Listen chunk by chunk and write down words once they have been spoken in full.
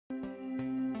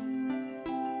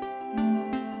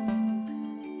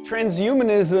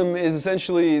Transhumanism is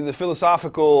essentially the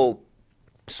philosophical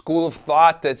school of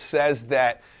thought that says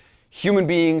that human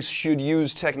beings should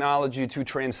use technology to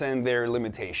transcend their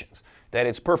limitations. That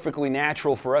it's perfectly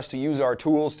natural for us to use our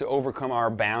tools to overcome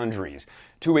our boundaries,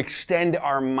 to extend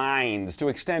our minds, to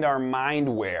extend our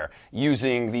mindware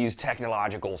using these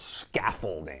technological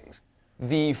scaffoldings.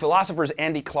 The philosophers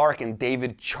Andy Clark and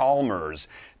David Chalmers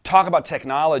talk about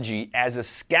technology as a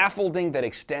scaffolding that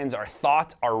extends our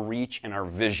thought, our reach, and our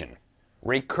vision.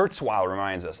 Ray Kurzweil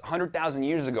reminds us, 100,000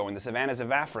 years ago in the savannas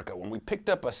of Africa, when we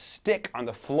picked up a stick on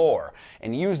the floor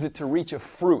and used it to reach a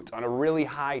fruit on a really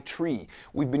high tree,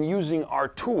 we've been using our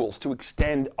tools to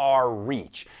extend our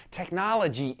reach.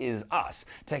 Technology is us.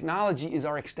 Technology is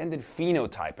our extended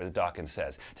phenotype, as Dawkins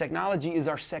says. Technology is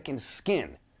our second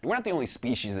skin. We're not the only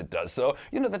species that does so.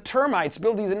 You know, the termites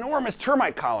build these enormous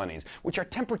termite colonies, which are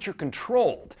temperature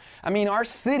controlled. I mean, our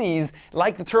cities,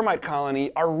 like the termite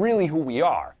colony, are really who we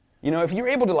are. You know, if you're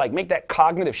able to make that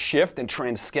cognitive shift and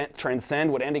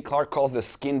transcend what Andy Clark calls the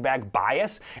skin bag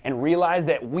bias and realize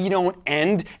that we don't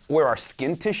end where our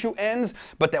skin tissue ends,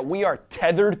 but that we are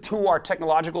tethered to our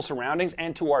technological surroundings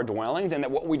and to our dwellings, and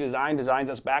that what we design designs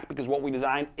us back because what we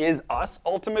design is us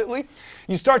ultimately,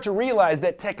 you start to realize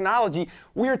that technology,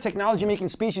 we're a technology making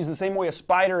species the same way a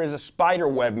spider is a spider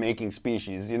web making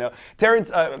species. You know,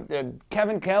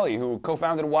 Kevin Kelly, who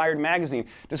co-founded Wired magazine,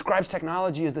 describes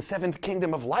technology as the seventh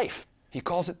kingdom of life. He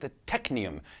calls it the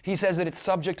technium. He says that it's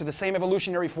subject to the same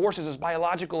evolutionary forces as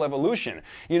biological evolution.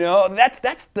 You know, that's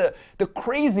the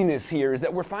craziness here, is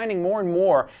that we're finding more and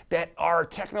more that our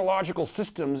technological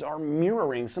systems are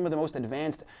mirroring some of the most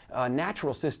advanced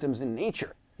natural systems in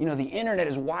nature. You know, the internet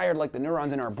is wired like the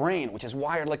neurons in our brain, which is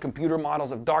wired like computer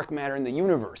models of dark matter in the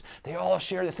universe. They all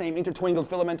share the same intertwined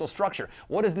filamental structure.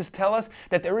 What does this tell us?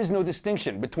 That there is no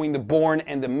distinction between the born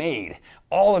and the made.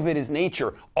 All of it is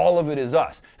nature, all of it is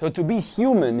us. So to be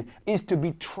human is to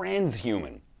be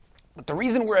transhuman. But the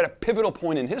reason we're at a pivotal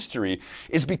point in history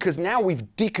is because now we've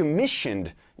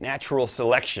decommissioned natural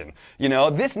selection. You know,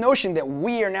 this notion that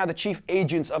we are now the chief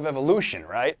agents of evolution,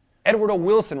 right? Edward O.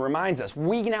 Wilson reminds us,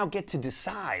 we now get to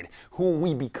decide who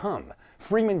we become.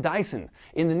 Freeman Dyson,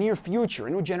 in the near future, a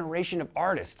new generation of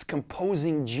artists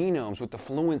composing genomes with the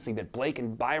fluency that Blake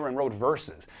and Byron wrote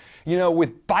verses. You know,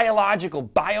 with biological,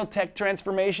 biotech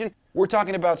transformation, we're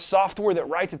talking about software that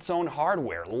writes its own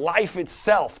hardware, life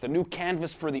itself, the new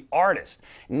canvas for the artist,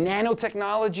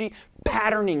 nanotechnology,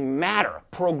 patterning matter,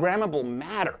 programmable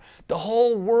matter. The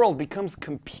whole world becomes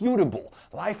computable,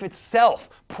 life itself,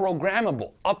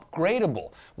 programmable,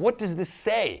 upgradable. What does this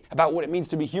say about what it means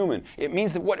to be human? It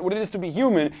means that what it is to be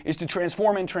human is to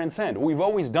transform and transcend. We've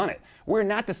always done it. We're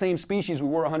not the same species we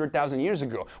were 100,000 years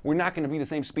ago. We're not going to be the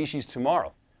same species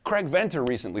tomorrow. Craig Venter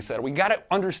recently said, we got to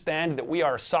understand that we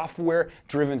are a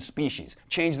software-driven species.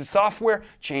 Change the software,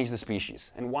 change the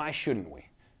species. And why shouldn't we?